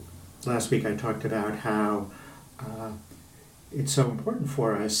last week I talked about how it's so important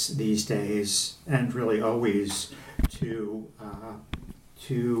for us these days, and really always, to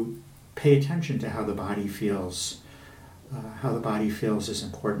pay attention to how the body feels. How the body feels is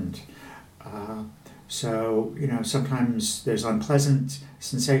important. So, sometimes there's unpleasant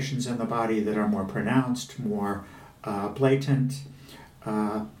sensations in the body that are more pronounced, more blatant.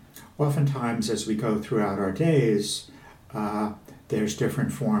 Oftentimes, as we go throughout our days, there's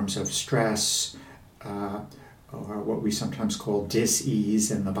different forms of stress, or what we sometimes call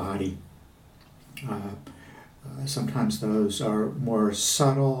dis-ease in the body. Sometimes those are more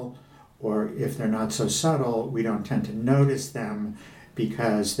subtle, or if they're not so subtle, we don't tend to notice them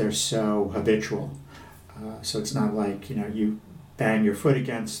because they're so habitual. So it's not like, you bang your foot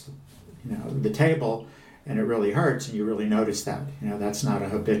against, the table and it really hurts and you really notice that. That's not a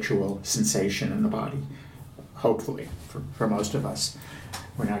habitual sensation in the body, hopefully, for most of us.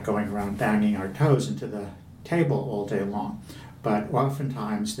 We're not going around banging our toes into the table all day long. But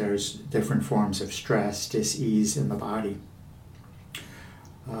oftentimes there's different forms of stress, dis-ease in the body.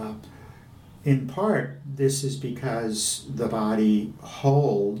 In part, this is because the body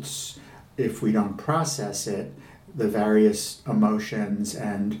holds, if we don't process it, the various emotions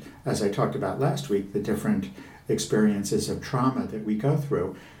and, as I talked about last week, the different experiences of trauma that we go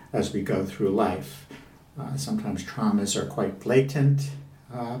through as we go through life. Sometimes traumas are quite blatant,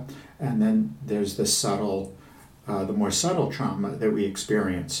 and then there's the more subtle trauma that we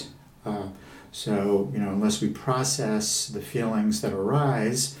experience. So, unless we process the feelings that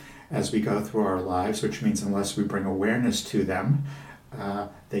arise as we go through our lives, which means unless we bring awareness to them,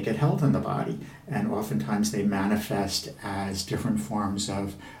 they get held in the body. And oftentimes they manifest as different forms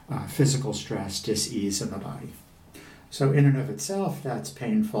of physical stress, dis-ease in the body. So in and of itself, that's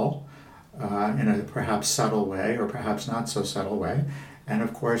painful in a perhaps subtle way or perhaps not so subtle way. And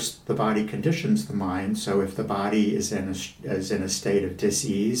of course, the body conditions the mind. So if the body is in a state of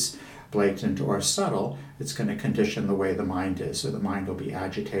dis-ease, blatant or subtle, it's going to condition the way the mind is. So the mind will be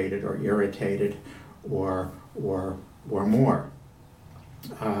agitated or irritated or more.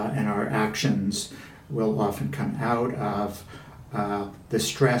 And our actions will often come out of the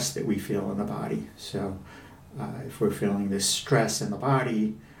stress that we feel in the body. So if we're feeling this stress in the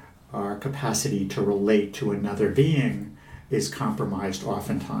body, our capacity to relate to another being is compromised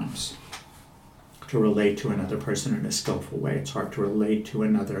oftentimes. To relate to another person in a skillful way. It's hard to relate to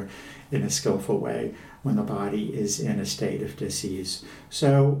another in a skillful way when the body is in a state of dis-ease.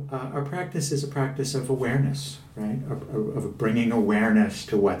 So our practice is a practice of awareness, right? Of bringing awareness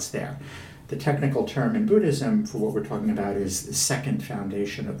to what's there. The technical term in Buddhism for what we're talking about is the second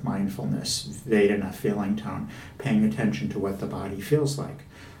foundation of mindfulness, Vedana, feeling tone, paying attention to what the body feels like.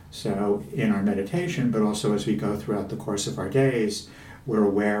 So in our meditation, but also as we go throughout the course of our days, we're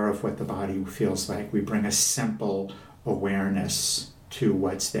aware of what the body feels like. We bring a simple awareness to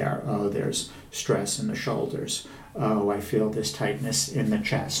what's there. Oh, there's stress in the shoulders. Oh, I feel this tightness in the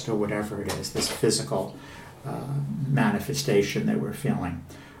chest, or whatever it is, this physical manifestation that we're feeling.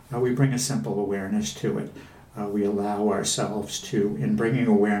 We bring a simple awareness to it. We allow ourselves to, in bringing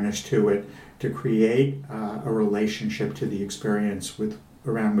awareness to it, to create a relationship to the experience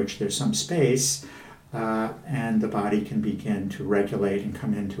around which there's some space, and the body can begin to regulate and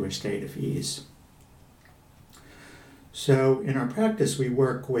come into a state of ease. So in our practice, we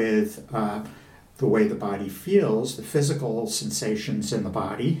work with the way the body feels, the physical sensations in the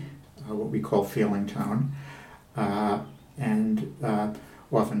body, what we call feeling tone, and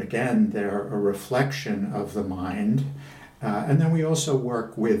often, again, they're a reflection of the mind. And then we also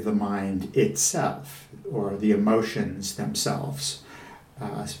work with the mind itself, or the emotions themselves,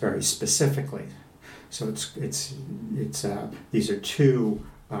 very specifically. So these are two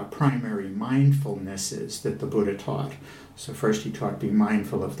primary mindfulnesses that the Buddha taught. So first he taught be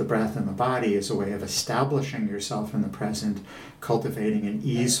mindful of the breath and the body as a way of establishing yourself in the present, cultivating an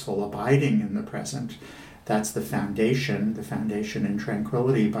easeful abiding in the present. That's the foundation in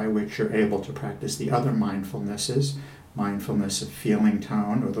tranquility by which you're able to practice the other mindfulnesses, mindfulness of feeling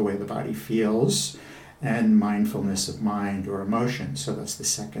tone, or the way the body feels, and mindfulness of mind or emotion. So that's the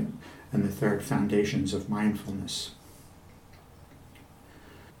second and the third foundations of mindfulness.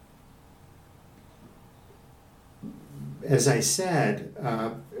 As I said,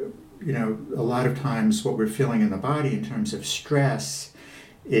 a lot of times what we're feeling in the body in terms of stress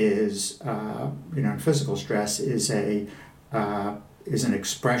is, physical stress is an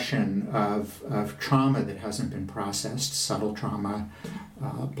expression of trauma that hasn't been processed, subtle trauma,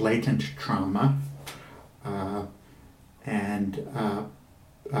 blatant trauma, and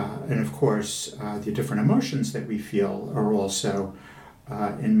of course the different emotions that we feel are also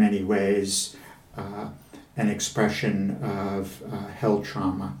in many ways an expression of held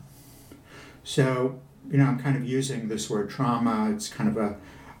trauma. So, I'm kind of using this word trauma. It's kind of a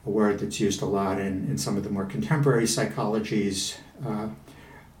word that's used a lot in some of the more contemporary psychologies,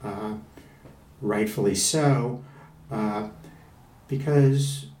 rightfully so,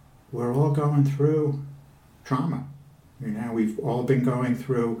 because we're all going through trauma. We've all been going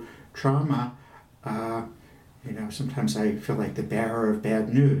through trauma. Sometimes I feel like the bearer of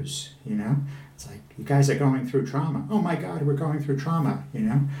bad news, It's like, you guys are going through trauma. Oh my God, we're going through trauma,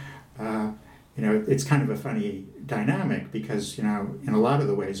 It's kind of a funny dynamic because, in a lot of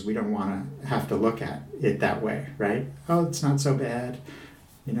the ways we don't want to have to look at it that way, right? Oh, it's not so bad.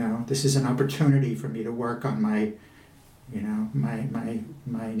 This is an opportunity for me to work on my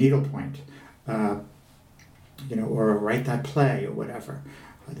needlepoint, or write that play or whatever.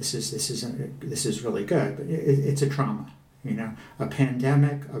 This is really good, but it's a trauma. A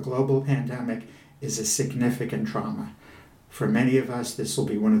pandemic, a global pandemic, is a significant trauma. For many of us, this will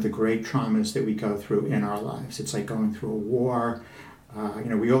be one of the great traumas that we go through in our lives. It's like going through a war.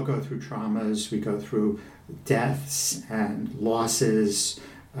 We all go through traumas. We go through deaths and losses.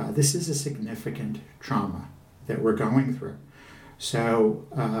 This is a significant trauma that we're going through. So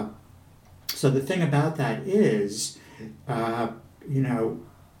the thing about that is,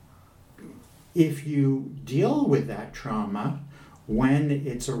 if you deal with that trauma when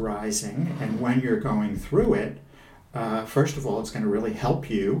it's arising and when you're going through it, first of all, it's going to really help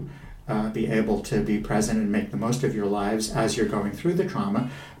you be able to be present and make the most of your lives as you're going through the trauma,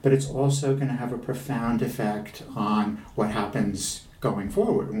 but it's also going to have a profound effect on what happens going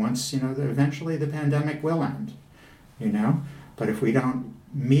forward. Once, eventually the pandemic will end, but if we don't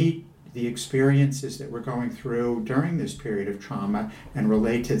meet the experiences that we're going through during this period of trauma and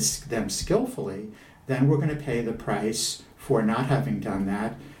relate to them skillfully, then we're going to pay the price for not having done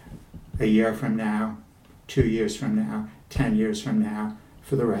that a year from now, 2 years from now, 10 years from now,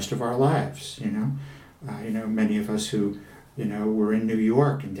 for the rest of our lives. Many of us who, were in New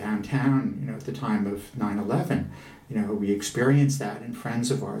York and downtown, at the time of 9/11, we experienced that, and friends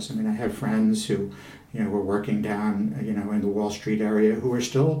of ours. I have friends who, were working down, in the Wall Street area who are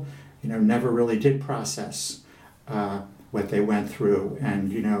still, never really did process what they went through,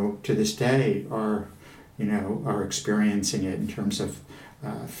 and, to this day are experiencing it in terms of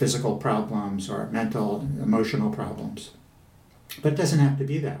physical problems or mental, emotional problems. But it doesn't have to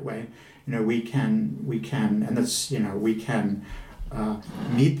be that way. We can, and that's, we can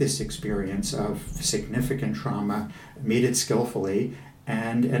meet this experience of significant trauma, meet it skillfully,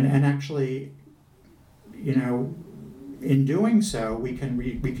 and actually, in doing so, we can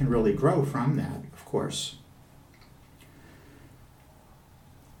really grow from that, of course.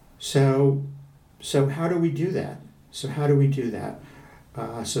 So how do we do that? So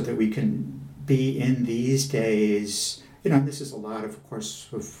that we can be in these days, this is a lot, of course,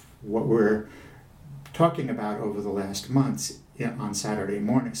 of what we're talking about over the last months on Sunday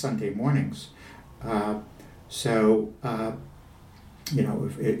mornings. How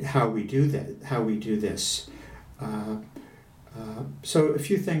we do this. So a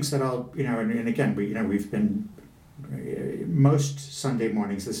few things that I'll, and again, we've been, most Sunday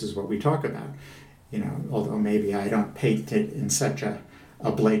mornings, this is what we talk about, although maybe I don't paint it in such a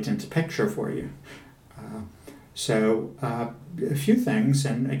blatant picture for you. A few things,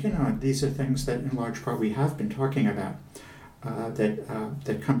 and again, these are things that in large part we have been talking about,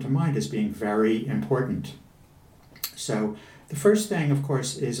 that come to mind as being very important. So the first thing, of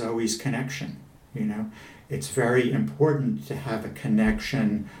course, is always connection. It's very important to have a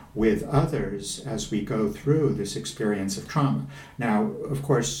connection with others as we go through this experience of trauma. Now, of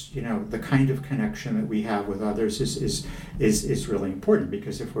course, the kind of connection that we have with others is really important,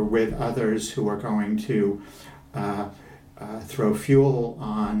 because if we're with others who are going to throw fuel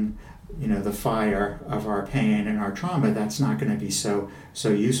on the fire of our pain and our trauma, that's not going to be so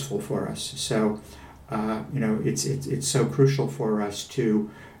useful for us. So it's so crucial for us to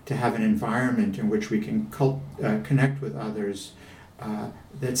have an environment in which we can connect with others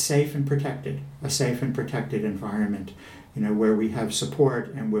that's safe and protected, a safe and protected environment, where we have support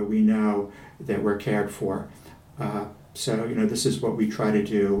and where we know that we're cared for. This is what we try to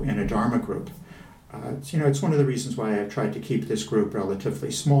do in a Dharma group. It's one of the reasons why I've tried to keep this group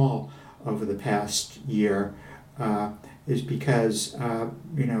relatively small over the past year, is because,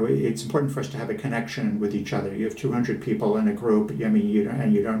 it's important for us to have a connection with each other. You have 200 people in a group, you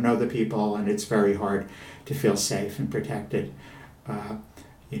don't know the people, and it's very hard to feel safe and protected. Or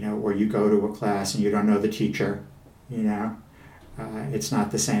you go to a class and you don't know the teacher, it's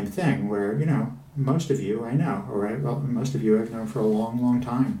not the same thing where, most of you I know, most of you I've known for a long, long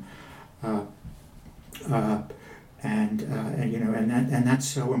time. And that's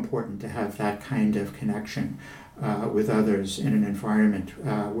so important to have that kind of connection with others in an environment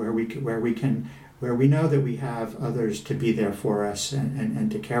where we know that we have others to be there for us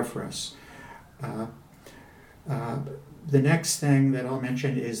and to care for us. The next thing that I'll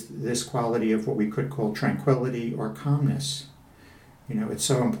mention is this quality of what we could call tranquility or calmness. It's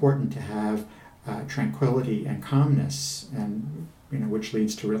so important to have tranquility and calmness, and which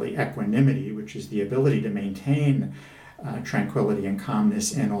leads to really equanimity, which is the ability to maintain tranquility and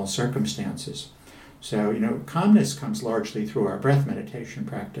calmness in all circumstances. So, calmness comes largely through our breath meditation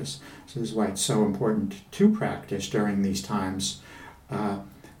practice. So this is why it's so important to practice during these times,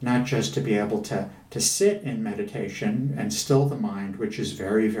 not just to be able to sit in meditation and still the mind, which is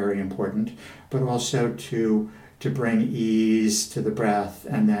very, very important, but also to bring ease to the breath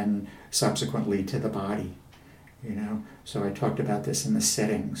and then subsequently to the body. So I talked about this in the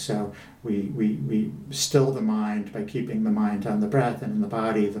sitting. So we still the mind by keeping the mind on the breath and in the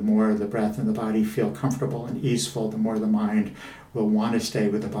body. The more the breath and the body feel comfortable and easeful, the more the mind will want to stay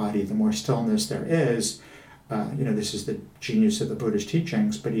with the body. The more stillness there is, this is the genius of the Buddha's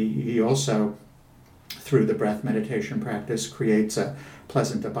teachings, but he also, through the breath meditation practice, creates a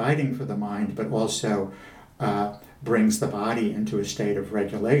pleasant abiding for the mind, but also brings the body into a state of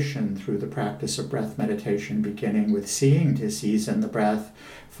regulation through the practice of breath meditation, beginning with seeing disease in the breath,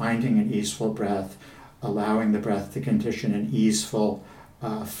 finding an easeful breath, allowing the breath to condition an easeful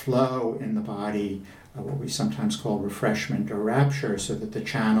flow in the body, what we sometimes call refreshment or rapture, so that the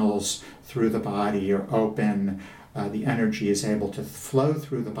channels through the body are open, the energy is able to flow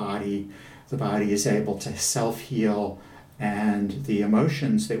through the body is able to self-heal, and the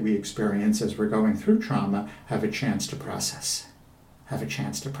emotions that we experience as we're going through trauma have a chance to process.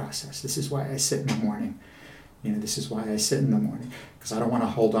 This is why I sit in the morning. Because I don't want to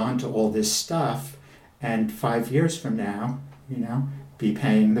hold on to all this stuff and 5 years from now, be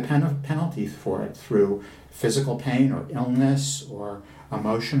paying the penalty for it through physical pain or illness or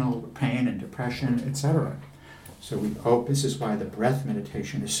emotional pain and depression, etc. So this is why the breath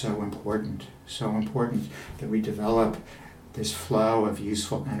meditation is so important that we develop this flow of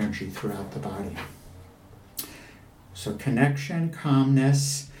useful energy throughout the body. So connection,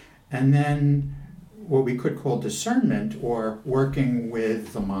 calmness, and then what we could call discernment, or working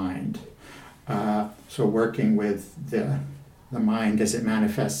with the mind. So working with the mind as it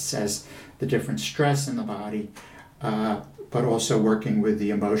manifests as the different stress in the body, but also working with the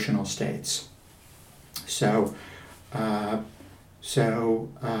emotional states.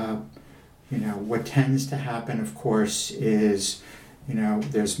 What tends to happen, of course, is,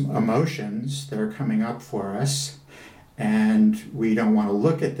 there's emotions that are coming up for us, and we don't want to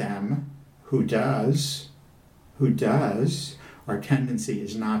look at them. Who does? Our tendency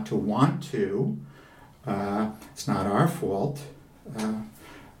is not to want to. It's not our fault. But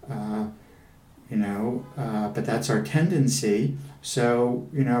that's our tendency. So,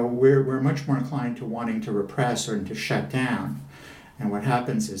 we're much more inclined to wanting to repress or to shut down. And what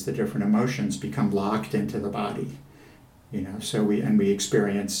happens is the different emotions become locked into the body. So we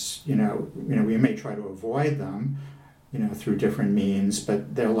experience, we may try to avoid them, through different means,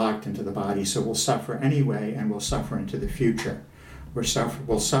 but they're locked into the body. So we'll suffer anyway, and we'll suffer into the future.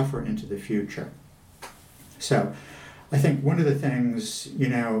 We'll suffer into the future. So I think one of the things,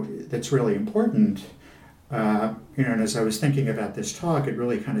 that's really important, and as I was thinking about this talk, it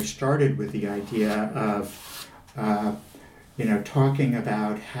really kind of started with the idea of, talking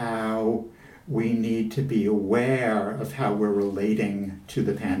about how we need to be aware of how we're relating to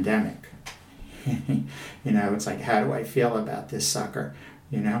the pandemic. It's like, how do I feel about this sucker?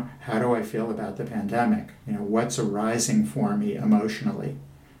 How do I feel about the pandemic? What's arising for me emotionally?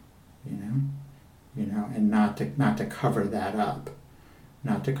 And not to cover that up.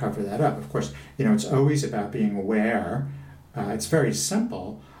 Of course, it's always about being aware. It's very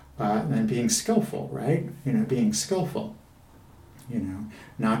simple, and being skillful, right? Being skillful.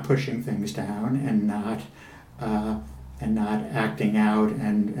 Not pushing things down and not acting out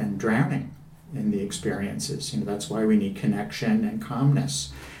and drowning in the experiences. That's why we need connection and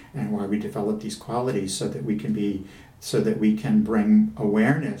calmness, and why we develop these qualities so that we can bring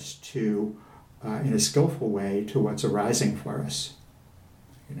awareness to, in a skillful way, to what's arising for us.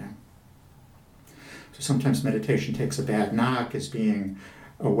 So sometimes meditation takes a bad knock as being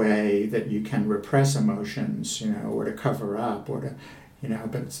a way that you can repress emotions, or to cover up, or to,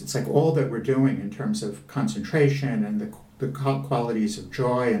 but it's like all that we're doing in terms of concentration and the qualities of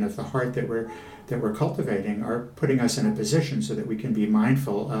joy and of the heart that we're cultivating are putting us in a position so that we can be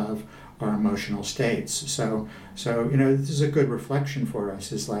mindful of our emotional states. So this is a good reflection for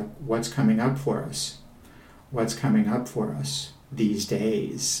us, is like, what's coming up for us? What's coming up for us these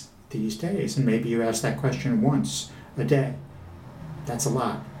days? And maybe you ask that question once a day. That's a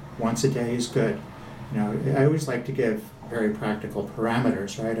lot. Once a day is good. I always like to give very practical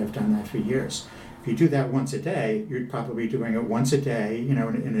parameters, right? I've done that for years. If you do that once a day, you're probably doing it once a day,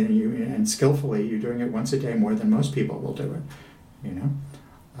 and skillfully, you're doing it once a day more than most people will do it,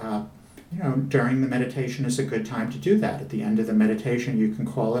 during the meditation is a good time to do that. At the end of the meditation, you can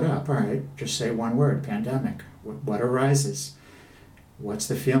call it up. All right, just say one word, pandemic. What arises? What's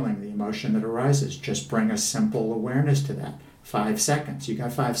the feeling, the emotion that arises? Just bring a simple awareness to that. 5 seconds. You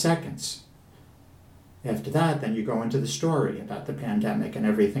got 5 seconds. After that, then you go into the story about the pandemic and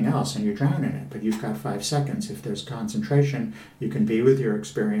everything else, and you drown in it. But you've got 5 seconds. If there's concentration, you can be with your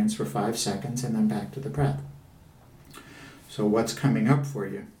experience for 5 seconds and then back to the breath. So what's coming up for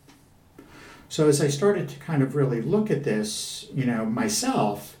you? So as I started to kind of really look at this,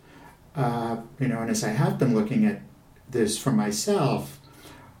 myself, and as I have been looking at this for myself,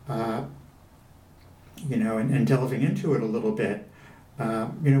 and delving into it a little bit,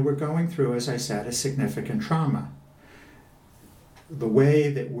 we're going through, as I said, a significant trauma. The way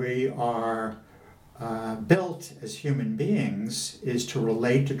that we are built as human beings is to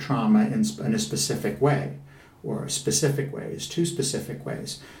relate to trauma in a specific way, or specific ways, 2 specific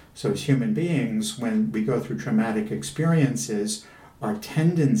ways. So as human beings, when we go through traumatic experiences, our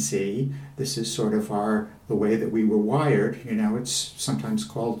tendency, this is sort of the way that we were wired, it's sometimes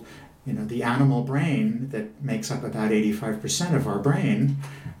called, the animal brain that makes up about 85% of our brain,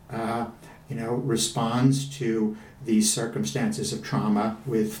 responds to these circumstances of trauma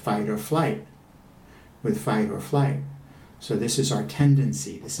with fight or flight. So this is our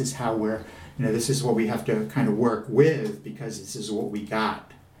tendency. This is how this is what we have to kind of work with, because this is what we got.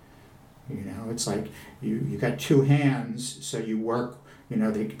 It's like you got 2 hands, so you work,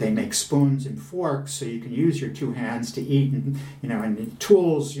 they make spoons and forks, so you can use your 2 hands to eat, and, and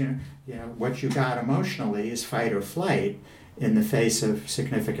tools, what you got emotionally is fight or flight in the face of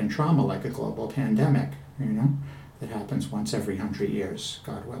significant trauma like a global pandemic, that happens once every 100 years,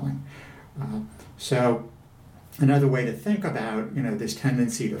 God willing. So another way to think about, this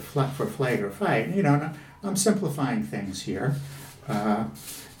tendency to for flight or fight, I'm simplifying things here.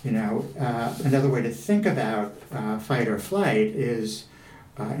 Another way to think about fight or flight is,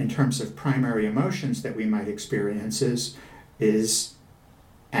 in terms of primary emotions that we might experience, is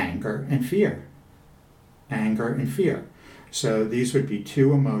anger and fear. So these would be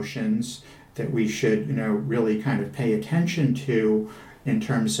 2 emotions that we should, really kind of pay attention to in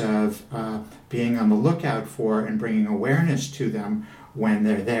terms of being on the lookout for and bringing awareness to them when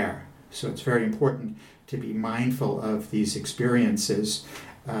they're there. So it's very important to be mindful of these experiences.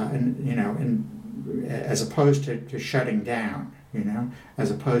 And as opposed to shutting down,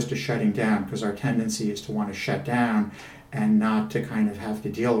 because our tendency is to want to shut down and not to kind of have to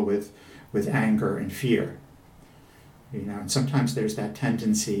deal with anger and fear. And sometimes there's that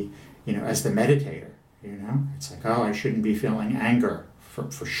tendency, as the meditator, it's like, oh, I shouldn't be feeling anger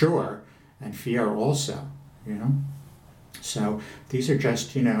for sure, and fear also, So these are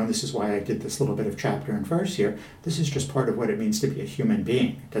just, this is why I did this little bit of chapter and verse here. This is just part of what it means to be a human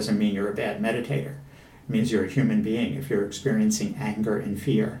being. It doesn't mean you're a bad meditator. It means you're a human being if you're experiencing anger and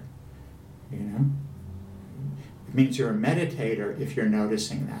fear. It means you're a meditator if you're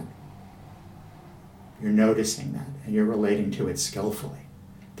noticing that. You're noticing that and you're relating to it skillfully.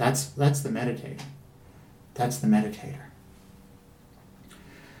 That's the meditator. That's the meditator.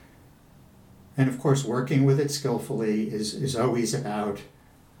 And of course, working with it skillfully is always about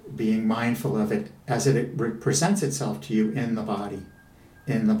being mindful of it as it presents itself to you in the body.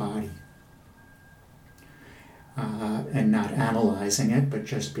 And not analyzing it, but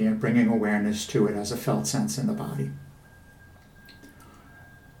just bringing awareness to it as a felt sense in the body.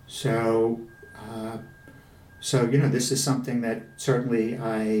 So this is something that certainly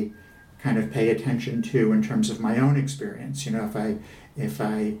I kind of pay attention to in terms of my own experience. If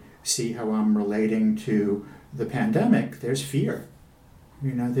I see how I'm relating to the pandemic, there's fear.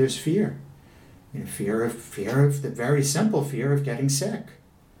 There's fear. Fear of the very simple fear of getting sick.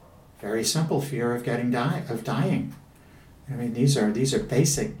 Very simple fear of dying. These are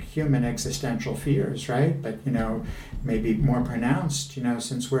basic human existential fears, right? But maybe more pronounced,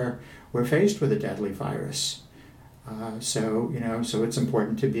 since we're faced with a deadly virus. So it's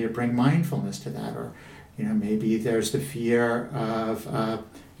important to bring mindfulness to that, or maybe there's the fear of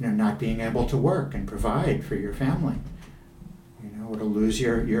not being able to work and provide for your family. or to lose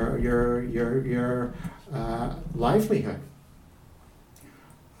your livelihood,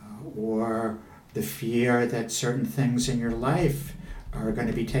 or the fear that certain things in your life are going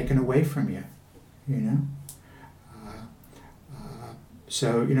to be taken away from you, you know.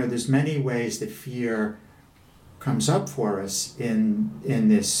 So, you know, there's many ways that fear comes up for us in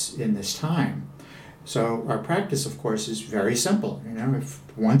this time. So our practice, of course, is very simple. You know, if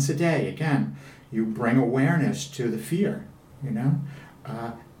once a day, again, you bring awareness to the fear, you know,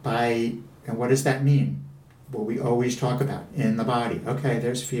 and what does that mean? What we always talk about in the body. Okay,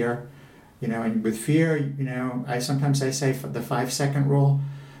 there's fear, you know, and with fear, you know, I say the 5-second rule.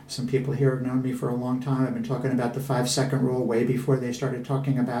 Some people here have known me for a long time. I've been talking about the 5-second rule way before they started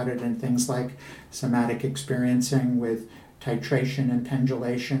talking about it in things like somatic experiencing with titration and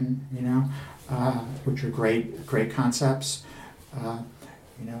pendulation, you know, which are great concepts.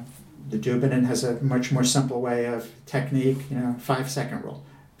 You know, the Dubinin has a much more simple way of technique, you know, 5-second rule.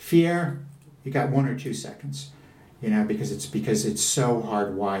 Fear, you got 1 or 2 seconds, you know, because it's so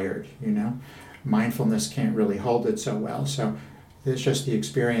hardwired, you know. Mindfulness can't really hold it so well. So there's just the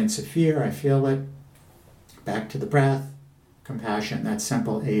experience of fear. I feel it. Back to the breath, compassion. That's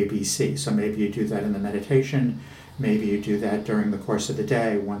simple ABC. So maybe you do that in the meditation. Maybe you do that during the course of the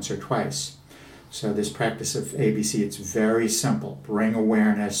day, once or twice. So this practice of ABC, it's very simple. Bring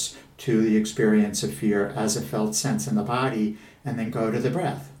awareness to the experience of fear as a felt sense in the body, and then go to the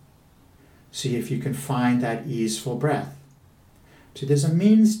breath. See if you can find that easeful breath. So there's a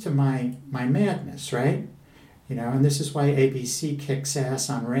means to my madness, right? You know, and this is why ABC kicks ass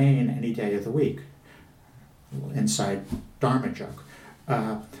on rain any day of the week. A little inside Dharma joke.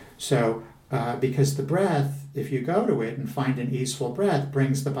 Because the breath, if you go to it and find an easeful breath,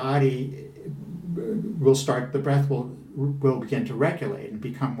 brings the body, the breath will begin to regulate and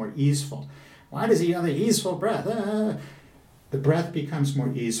become more easeful. Why does he have the easeful breath? The breath becomes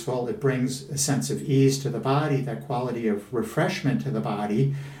more easeful. It brings a sense of ease to the body, that quality of refreshment to the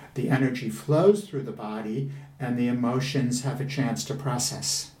body. The energy flows through the body, and the emotions have a chance to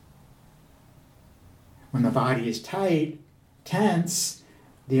process. When the body is tight, tense,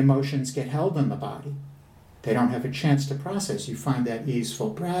 the emotions get held in the body. They don't have a chance to process. You find that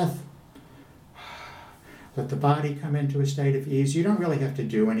easeful breath. Let the body come into a state of ease. You don't really have to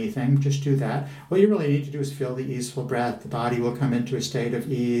do anything, just do that. All you really need to do is feel the easeful breath. The body will come into a state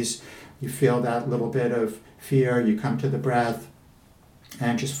of ease. You feel that little bit of fear, you come to the breath,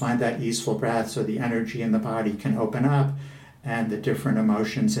 and just find that easeful breath so the energy in the body can open up, and the different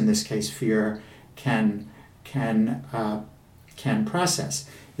emotions, in this case fear, can process.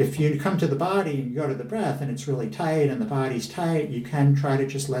 If you come to the body and you go to the breath and it's really tight and the body's tight, you can try to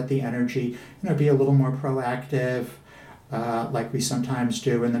just let the energy, you know, be a little more proactive, like we sometimes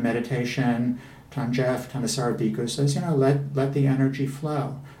do in the meditation. Thanissaro Bhikkhu says, you know, let the energy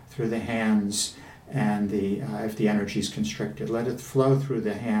flow through the hands, and if the energy is constricted, let it flow through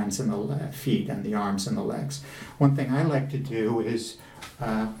the hands and the feet and the arms and the legs. One thing I like to do is,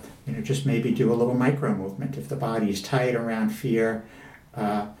 just maybe do a little micro movement. If the body is tight around fear,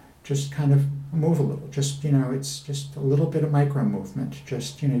 just kind of move a little. Just, it's just a little bit of micro movement.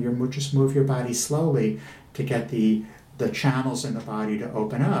 Just, just move your body slowly to get the channels in the body to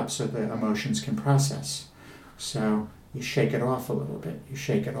open up so the emotions can process. So you shake it off a little bit. You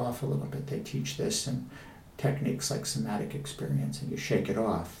shake it off a little bit. They teach this in techniques like somatic experience, and you shake it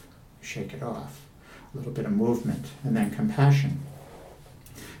off. You shake it off. A little bit of movement, and then compassion.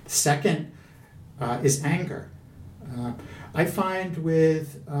 The second is anger. I find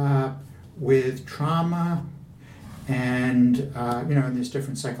with trauma, and and there's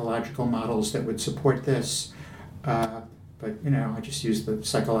different psychological models that would support this, but I just use the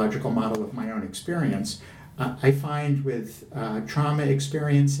psychological model of my own experience. I find with trauma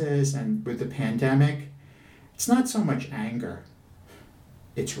experiences and with the pandemic, it's not so much anger,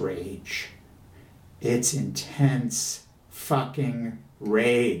 it's rage. It's intense fucking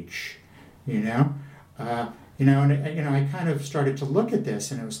rage, And I kind of started to look at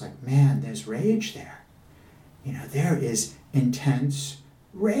this, and it was like, man, there's rage there. There is intense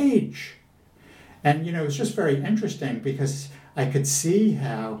rage. And, it was just very interesting because I could see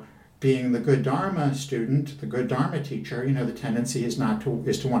how, being the good Dharma student, the good Dharma teacher, the tendency is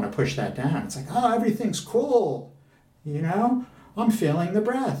to want to push that down. It's like, oh, everything's cool. I'm feeling the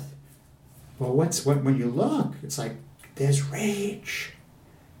breath. Well, when you look, it's like, there's rage.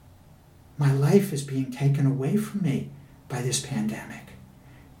 My life is being taken away from me by this pandemic.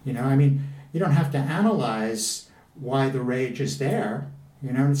 You don't have to analyze why the rage is there.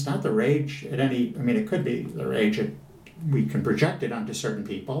 It's not the rage at it could be the rage at we can project it onto certain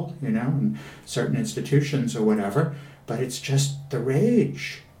people, and certain institutions or whatever, but it's just the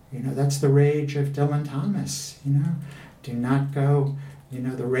rage. That's the rage of Dylan Thomas. Do not go,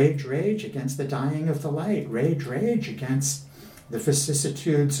 the rage against the dying of the light, rage against the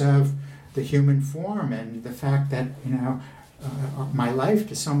vicissitudes of the human form and the fact that, my life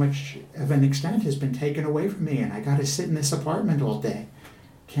to so much of an extent has been taken away from me, and I got to sit in this apartment all day.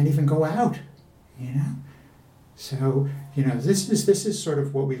 Can't even go out, So, this is sort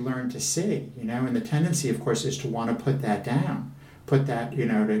of what we learn to see, and the tendency, of course, is to want to put that down, put that,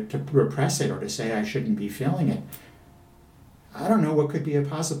 to repress it or to say I shouldn't be feeling it. I don't know what could be a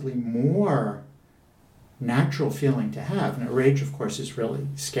possibly more natural feeling to have. And rage, of course, is really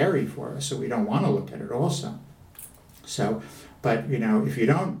scary for us, so we don't want to look at it also. So, but, if you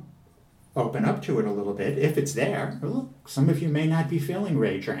don't open up to it a little bit, if it's there, look, some of you may not be feeling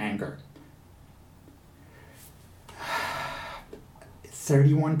rage or anger.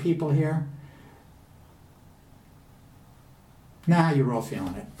 31 people here? Nah, you're all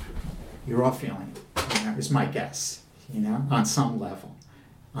feeling it. You're all feeling it, is my guess, on some level.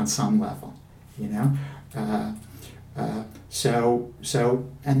 So,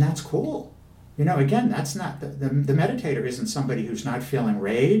 and that's cool. Again, that's not, the meditator isn't somebody who's not feeling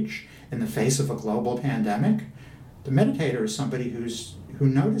rage in the face of a global pandemic. The meditator is somebody who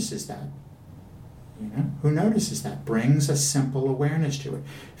notices that, who notices that, brings a simple awareness to it,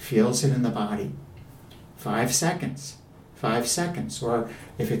 feels it in the body. 5 seconds, or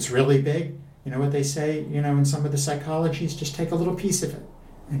if it's really big, what they say, in some of the psychologies, just take a little piece of it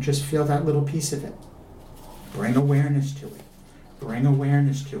and just feel that little piece of it. Bring awareness to it.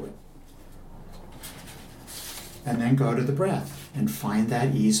 And then go to the breath and find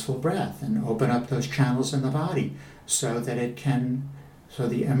that easeful breath and open up those channels in the body so that the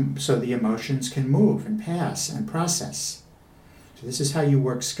emotions can move and pass and process. So this is how you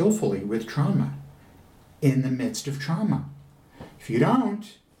work skillfully with trauma, in the midst of trauma. If you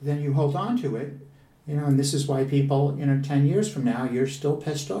don't, then you hold on to it, and this is why people, 10 years from now, you're still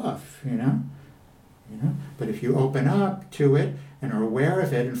pissed off, But if you open up to it and are aware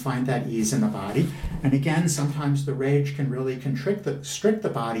of it and find that ease in the body, and again, sometimes the rage can really constrict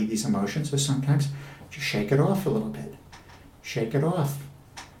the body, these emotions, so sometimes just shake it off a little bit. Shake it off,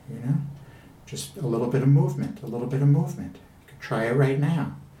 Just a little bit of movement. You could try it right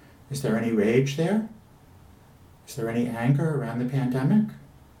now. Is there any rage there? Is there any anger around the pandemic?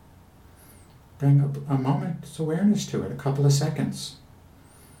 Bring a moment's awareness to it, a couple of seconds.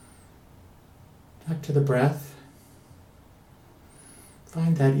 Back to the breath.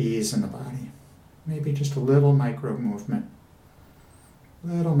 Find that ease in the body. Maybe just a little micro movement.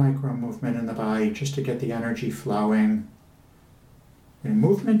 In the body just to get the energy flowing.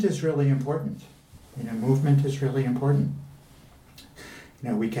 Movement is really important.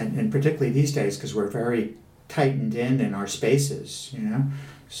 We can, and particularly these days, because we're very tightened in our spaces,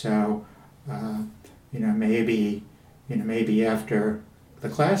 So, maybe after the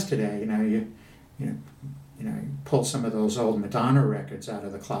class today, you pull some of those old Madonna records out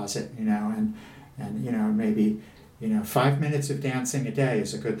of the closet, and maybe 5 minutes of dancing a day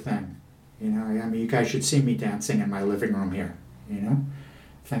is a good thing. You guys should see me dancing in my living room here.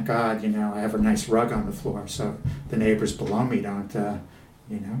 Thank God, I have a nice rug on the floor, so the neighbors below me don't,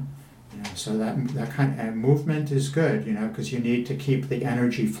 So that kind of movement is good, because you need to keep the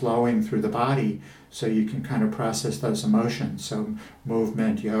energy flowing through the body so you can kind of process those emotions. So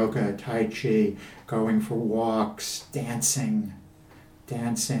movement, yoga, tai chi, going for walks, dancing.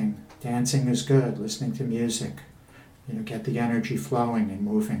 Dancing is good, listening to music. Get the energy flowing and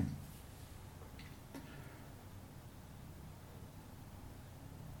moving.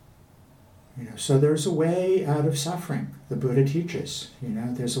 So there's a way out of suffering, the Buddha teaches.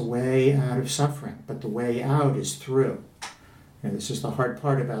 There's a way out of suffering, but the way out is through. This is the hard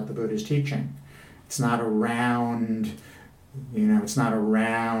part about the Buddha's teaching. It's not around,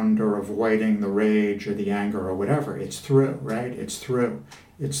 or avoiding the rage or the anger or whatever. It's through, right? It's through,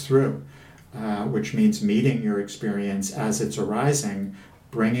 which means meeting your experience as it's arising,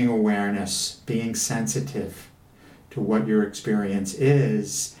 bringing awareness, being sensitive to what your experience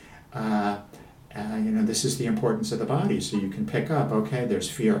is. This is the importance of the body, so you can pick up, okay, there's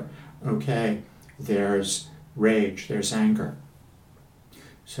fear, okay, there's rage, there's anger.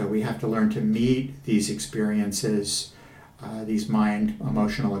 So we have to learn to meet these experiences, these mind,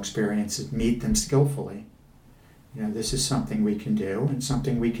 emotional experiences, meet them skillfully. This is something we can do and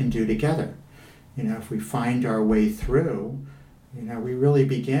something we can do together. If we find our way through, we really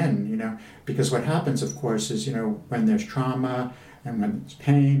begin, because what happens, of course, is, when there's trauma, And when there's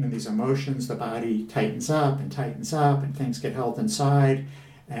pain and these emotions, the body tightens up, and things get held inside.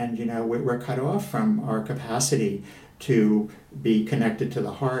 And, we're cut off from our capacity to be connected to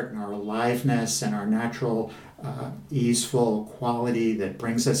the heart and our aliveness and our natural, easeful quality that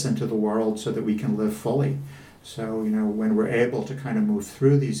brings us into the world so that we can live fully. So, when we're able to kind of move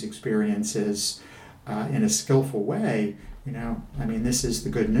through these experiences in a skillful way, this is the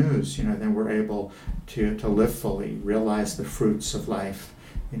good news, then we're able to live fully, realize the fruits of life,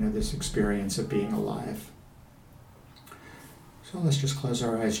 this experience of being alive. So let's just close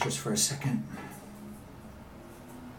our eyes just for a second.